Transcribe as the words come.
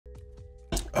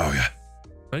Oh yeah.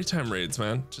 Nighttime raids,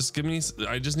 man. Just give me.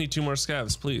 I just need 2 more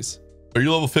scavs, please. Are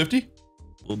you level 50?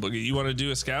 Little boogie, you want to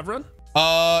do a scav run?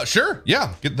 Sure.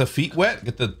 Yeah. Get the feet wet.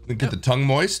 Get the tongue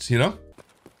moist. You know.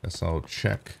 Guess I'll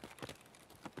check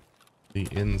the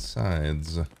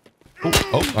insides.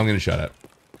 Oh, I'm getting shot at.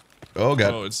 Oh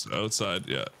god. Oh, it's outside.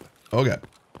 Yeah. Oh god.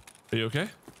 Are you okay?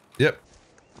 Yep.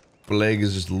 Leg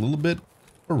is just a little bit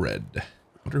red.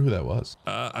 Wonder who that was.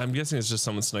 I'm guessing it's just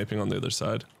someone sniping on the other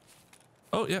side.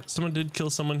 Oh yeah, someone did kill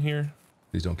someone here.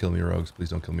 Please don't kill me, rogues. Please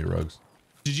don't kill me, rogues.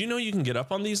 Did you know you can get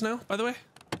up on these now, by the way?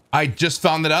 I just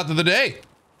found that out the other day.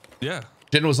 Yeah.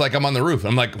 Jen was like, I'm on the roof.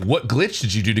 I'm like, what glitch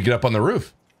did you do to get up on the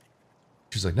roof?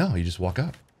 She's like, no, you just walk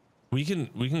up. We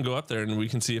can go up there and we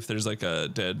can see if there's like a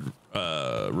dead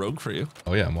rogue for you.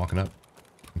 Oh yeah, I'm walking up.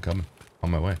 I'm coming. On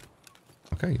my way.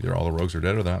 Okay, either all the rogues are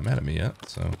dead or they're not mad at me yet,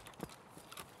 so.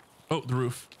 Oh, the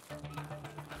roof.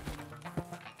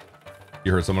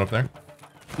 You heard someone up there?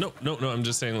 No, I'm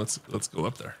just saying let's go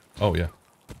up there. Oh yeah.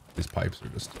 These pipes are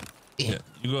just. Yeah,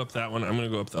 you go up that one. I'm gonna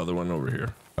go up the other one over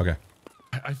here. Okay.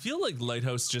 I feel like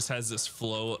Lighthouse just has this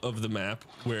flow of the map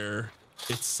where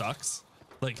it sucks.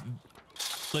 Like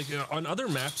on other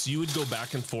maps, you would go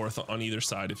back and forth on either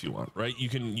side if you want, right? You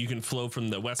can flow from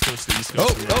the west coast to the east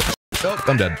coast. Oh,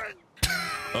 I'm dead.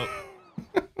 Oh,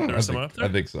 there's someone up there? I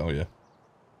think so, yeah.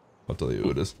 I'll tell you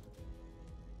who it is.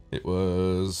 It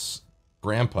was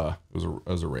Grandpa. It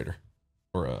was a raider.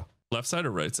 Or a left side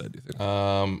or right side, do you think?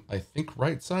 I think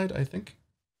right side, I think.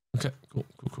 Okay, cool.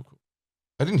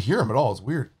 I didn't hear him at all. It's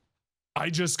weird. I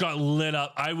just got lit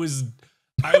up. I was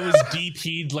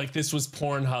DP'd like this was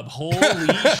Pornhub. Holy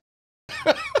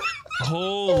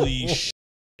holy shit.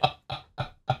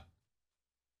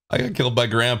 I got killed by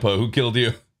Grandpa. Who killed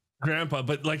you? Grandpa,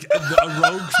 but like a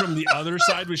rogue from the other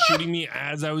side was shooting me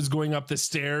as I was going up the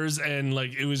stairs, and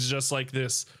like it was just like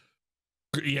this.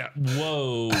 Yeah.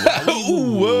 Whoa.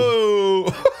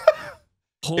 Whoa.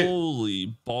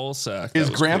 Holy ballsack.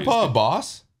 Is Grandpa crazy. a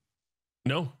boss?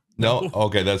 No.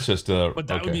 Okay, that's just a. But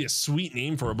that would be a sweet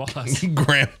name for a boss.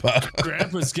 Grandpa.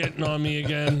 Grandpa's getting on me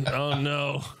again. Oh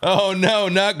no. Oh no,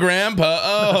 not Grandpa.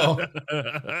 Oh.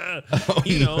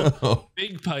 You know, no.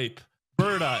 Big Pipe,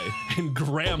 Bird Eye, and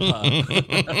Grandpa.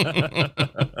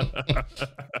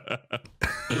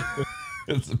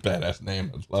 It's a badass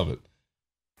name. I love it.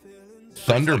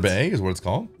 Thunder Bay is what it's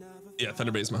called? Yeah,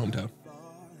 Thunder Bay is my hometown.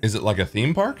 Is it like a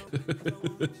theme park?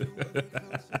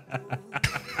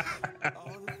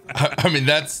 I mean,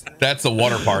 that's a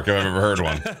water park if I've ever heard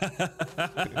one.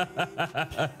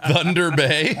 Thunder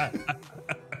Bay.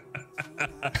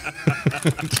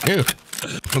 Dude,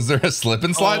 was there a slip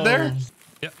and slide there?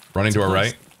 Yep. Running to our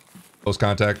right. Close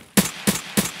contact.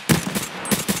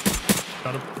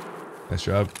 Got him. Nice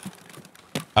job.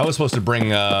 I was supposed to bring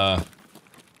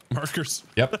markers.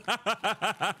 Yep.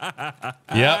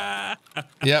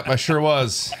 Yep, I sure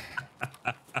was.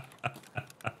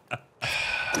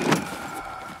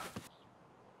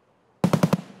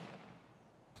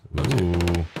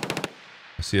 Ooh.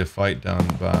 I see a fight down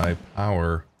by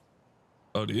power.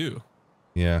 Oh, do you?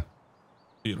 Yeah.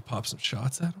 You gonna pop some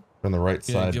shots at him? From the right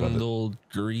side. Give him a little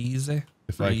greasy.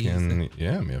 If I can,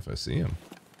 yeah, I mean, if I see him.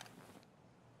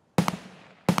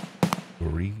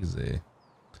 Greasy.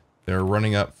 They're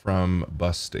running up from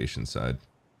bus station side.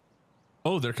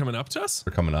 Oh, they're coming up to us?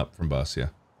 They're coming up from bus, yeah.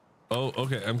 Oh,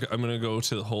 okay. I'm gonna go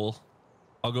to the hole.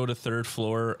 I'll go to 3rd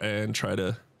floor and try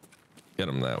to get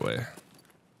them that way.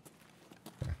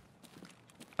 Okay.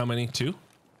 How many? 2?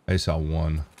 I saw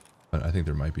 1, but I think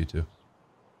there might be 2.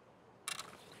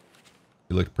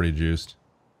 He looked pretty juiced.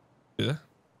 Yeah.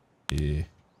 Yeah.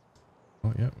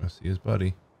 Oh, yeah. I see his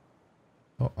buddy.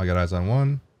 Oh, I got eyes on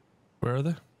 1. Where are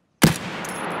they?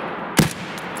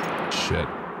 Shit.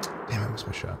 Damn, I missed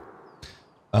my shot.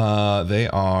 They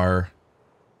are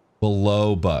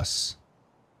below bus.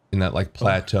 In that like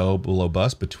plateau below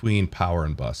bus, between power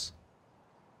and bus.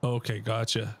 Okay,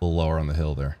 gotcha. A little lower on the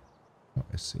hill there. Oh,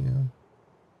 I see him.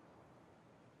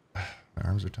 My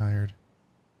arms are tired.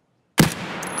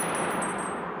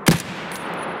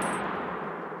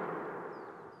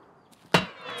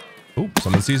 Oh,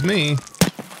 someone sees me.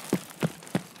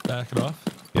 Back it off.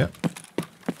 Yep.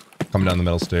 Coming down the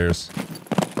metal stairs.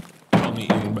 I'll meet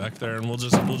you back there, and we'll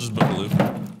just book a loop.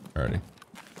 Alrighty.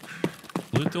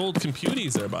 Loot the old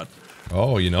computies there, bud.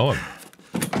 Oh, you know it.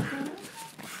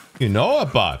 You know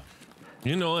it, bud.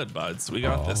 You know it, buds. We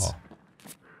got this.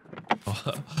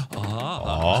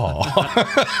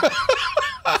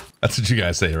 That's what you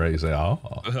guys say, right? You say, oh.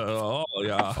 Oh,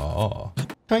 yeah. Oh.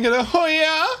 Can I get a oh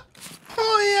yeah?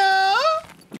 Oh yeah?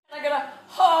 Can I get a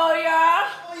oh yeah?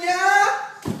 Oh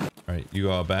yeah? Alright, you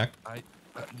go back.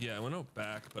 Yeah, I went out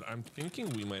back, but I'm thinking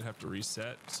we might have to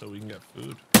reset so we can get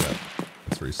food. Yeah,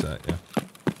 let's reset. Yeah.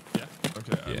 Yeah.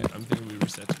 Okay. Yeah. I'm thinking we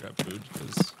reset to grab food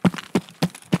because.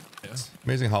 Yeah. It's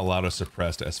amazing how loud a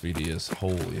suppressed SVD is.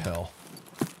 Holy hell.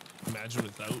 Imagine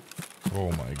without. Oh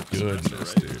my goodness,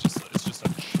 right? dude. It's just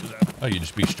Oh, you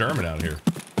just be Sturman out here.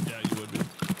 Yeah, you would be.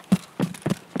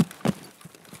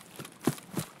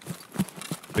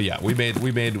 But yeah, we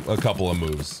made a couple of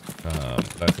moves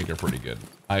that I think are pretty good.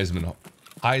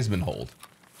 Heisman hold.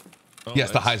 Oh,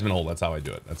 Yes, nice. the Heisman hold. That's how I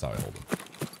do it. That's how I hold it.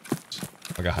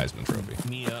 Like a Heisman trophy.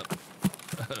 Knee up.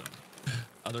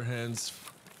 Other hands.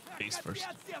 Face first.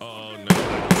 Oh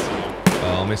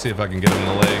no. Let me see if I can get him in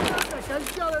the leg.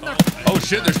 Oh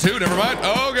shit, there's two. Never mind.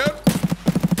 Oh, good.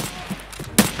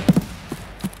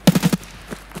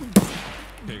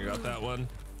 Okay, you got that one.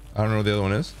 I don't know what the other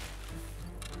one is.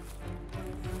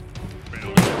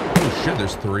 Oh shit,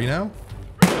 there's three now?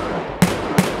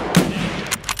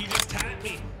 He just tapped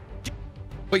me.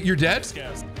 Wait, you're dead?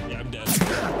 Yeah, I'm dead.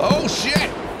 Oh shit!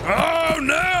 Oh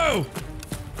no!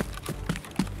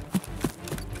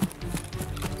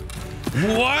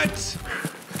 What?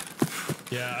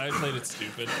 Yeah, I played it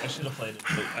stupid. I should have played it.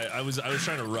 But I was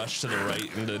trying to rush to the right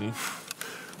and then.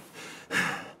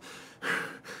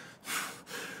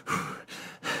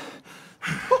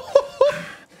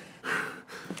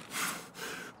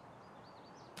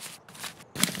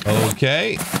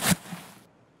 Okay.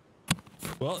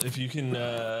 Well, if you can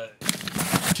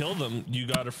kill them, you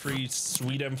got a free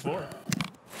sweet M4.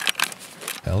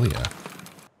 Hell yeah.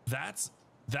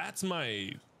 That's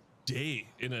my day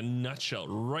in a nutshell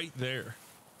right there.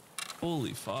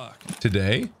 Holy fuck.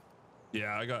 Today?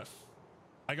 Yeah, I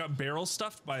got barrel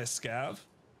stuffed by a scav.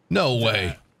 No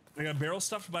way. I got barrel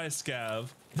stuffed by a scav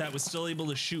that was still able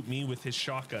to shoot me with his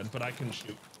shotgun, but I couldn't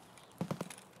shoot.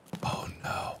 Oh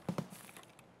no.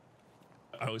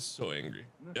 I was so angry.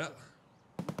 Yeah.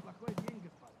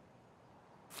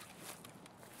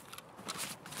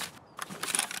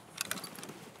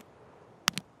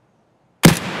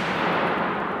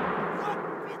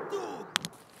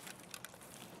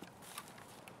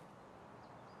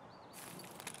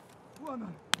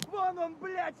 Вон он,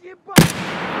 блядь, ебать!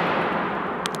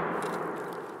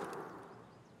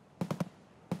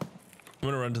 I'm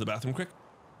gonna run to the bathroom quick.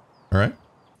 All right.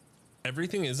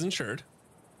 Everything is insured.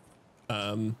 Yeah,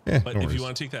 But no if worries. you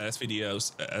want to take that SVD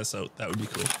out, that would be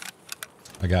cool.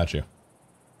 I got you.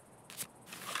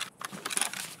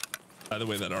 By the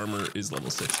way, that armor is level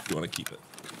 6 if you want to keep it.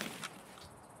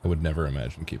 I would never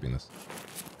imagine keeping this.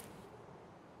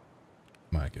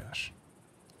 My gosh.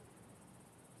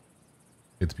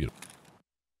 It's beautiful.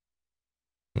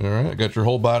 All right, I got your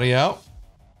whole body out.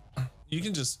 You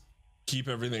can just keep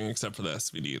everything except for the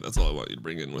SVD. That's all I want you to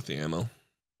bring in with the ammo.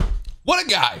 What a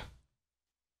guy.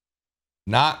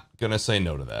 Not gonna say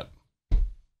no to that.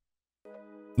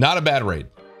 Not a bad raid.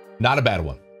 Not a bad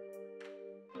one.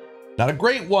 Not a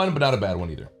great one, but not a bad one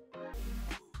either.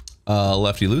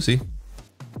 Lefty Lucy.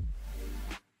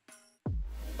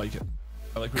 Like it.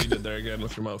 I like what you did there again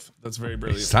with your mouth. That's very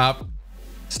brilliant. Stop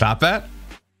that.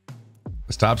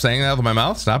 Stop saying that with my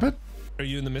mouth. Stop it. Are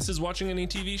you and the missus watching any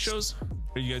TV shows?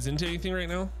 Are you guys into anything right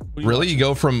now? Really? You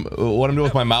go from what I'm doing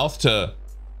with my mouth to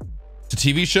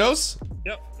TV shows?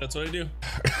 Yep, that's what I do.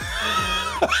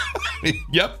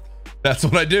 Yep, that's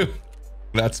what I do.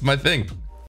 That's my thing.